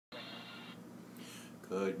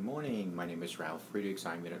Good morning. My name is Ralf Friedrichs.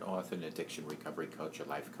 I'm an author, an addiction recovery coach, a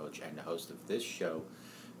life coach, and the host of this show,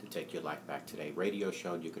 To Take Your Life Back Today radio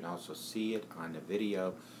show. You can also see it on the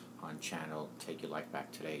video on channel Take Your Life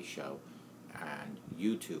Back Today show and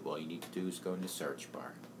YouTube. All you need to do is go in the search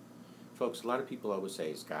bar. Folks, a lot of people always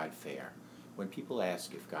say, is God fair? When people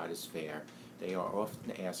ask if God is fair, they are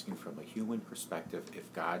often asking from a human perspective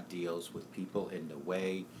if God deals with people in the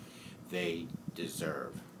way they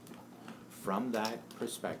deserve. From that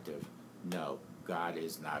perspective, no, God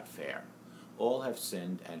is not fair. All have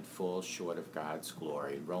sinned and fall short of God's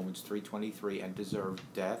glory in Romans 3:23 and deserve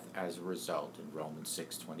death as a result in Romans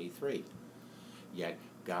 6:23. Yet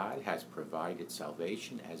God has provided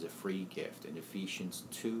salvation as a free gift in Ephesians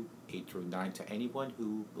 2:8-9 to anyone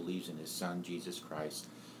who believes in His Son Jesus Christ,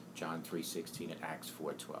 John 3:16 and Acts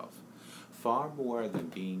 4:12. Far more than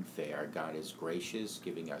being fair, God is gracious,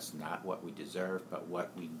 giving us not what we deserve, but what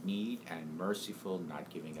we need, and merciful, not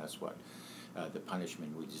giving us what the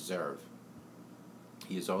punishment we deserve.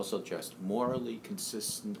 He is also just, morally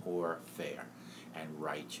consistent or fair, and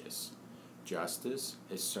righteous. Justice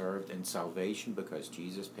is served in salvation because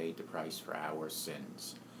Jesus paid the price for our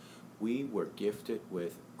sins. We were gifted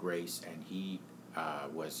with grace, and He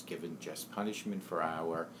was given just punishment for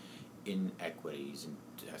our inequities in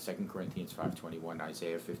 2 Corinthians 5:21,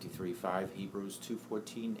 Isaiah 53:5, Hebrews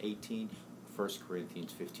 2:14-18, 1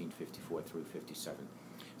 Corinthians 15:54-57.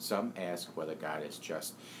 Some ask whether God is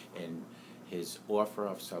just in His offer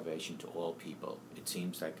of salvation to all people. It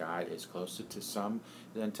seems that God is closer to some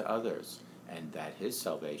than to others, and that His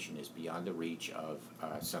salvation is beyond the reach of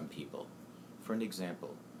some people. For an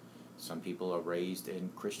example, some people are raised in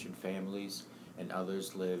Christian families, and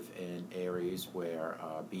others live in areas where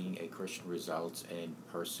being a Christian results in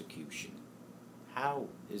persecution. How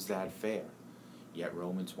is that fair? Yet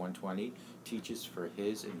Romans 1:20 teaches for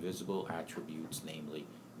His invisible attributes, namely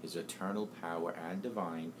His eternal power and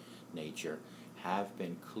divine nature, have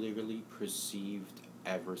been clearly perceived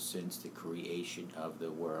ever since the creation of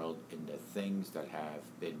the world in the things that have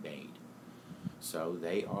been made. So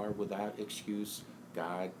they are without excuse.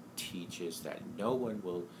 God teaches that no one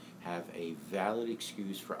will have a valid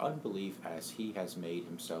excuse for unbelief, as He has made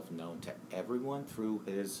Himself known to everyone through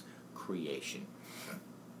His creation.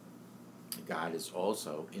 God is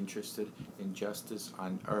also interested in justice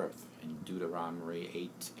on earth. In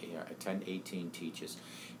Deuteronomy 10:18 teaches,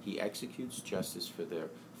 He executes justice for the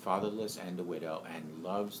fatherless and the widow, and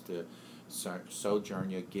loves the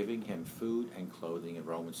sojourner, giving him food and clothing in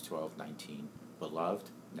Romans 12:19. Beloved,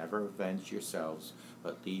 never avenge yourselves,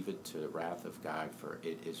 but leave it to the wrath of God, for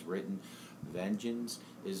it is written, vengeance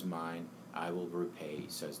is mine, I will repay,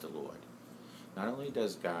 says the Lord. Not only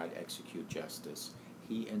does God execute justice,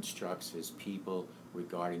 He instructs His people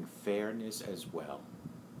regarding fairness as well.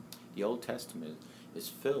 The Old Testament is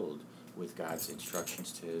filled with God's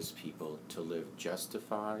instructions to His people to live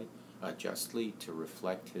justly, to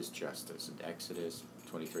reflect His justice. And Exodus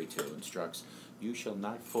 23:2 instructs, you shall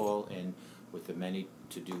not fall in with the many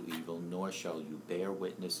to do evil, nor shall you bear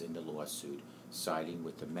witness in the lawsuit, siding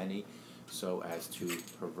with the many so as to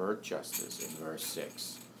pervert justice, in verse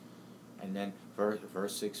 6. And then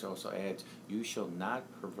verse 6 also adds, you shall not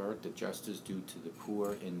pervert the justice due to the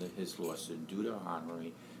poor in his lawsuit.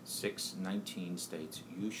 Deuteronomy 6:19 states,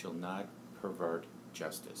 you shall not pervert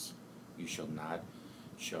justice. You shall not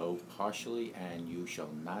show partially, and you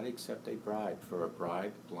shall not accept a bribe, for a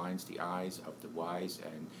bribe blinds the eyes of the wise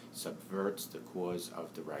and subverts the cause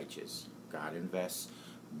of the righteous. God invests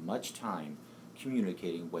much time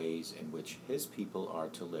communicating ways in which His people are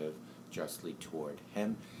to live justly toward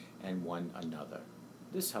Him and one another.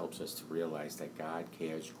 This helps us to realize that God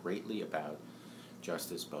cares greatly about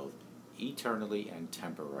justice both eternally and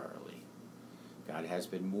temporarily. God has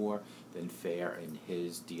been more than fair in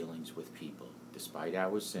His dealings with people. Despite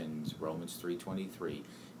our sins, Romans 3:23,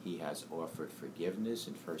 He has offered forgiveness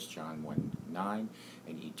in 1 John 1:9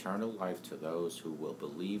 and eternal life to those who will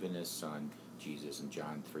believe in His Son, Jesus, in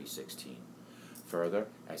John 3:16. Further,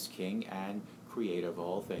 as King and Creator of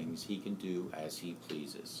all things, He can do as He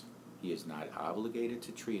pleases. He is not obligated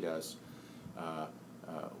to treat us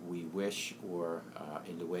we wish or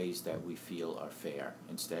in the ways that we feel are fair.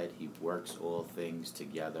 Instead, He works all things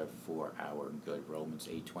together for our good, Romans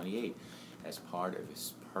 8:28, as part of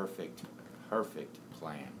His perfect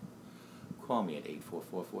plan. Call me at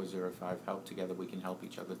 844-405-HELP. Together we can help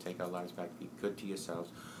each other take our lives back. Be good to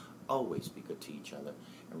yourselves. Always be good to each other.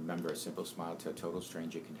 And remember, a simple smile to a total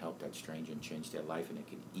stranger can help that stranger and change their life, and it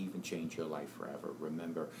can even change your life forever.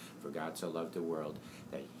 Remember, for God so loved the world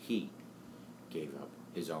that He gave up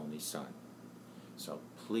His only Son. So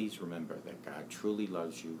please remember that God truly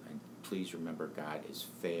loves you, and please remember God is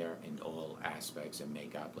fair in all aspects, and may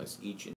God bless each and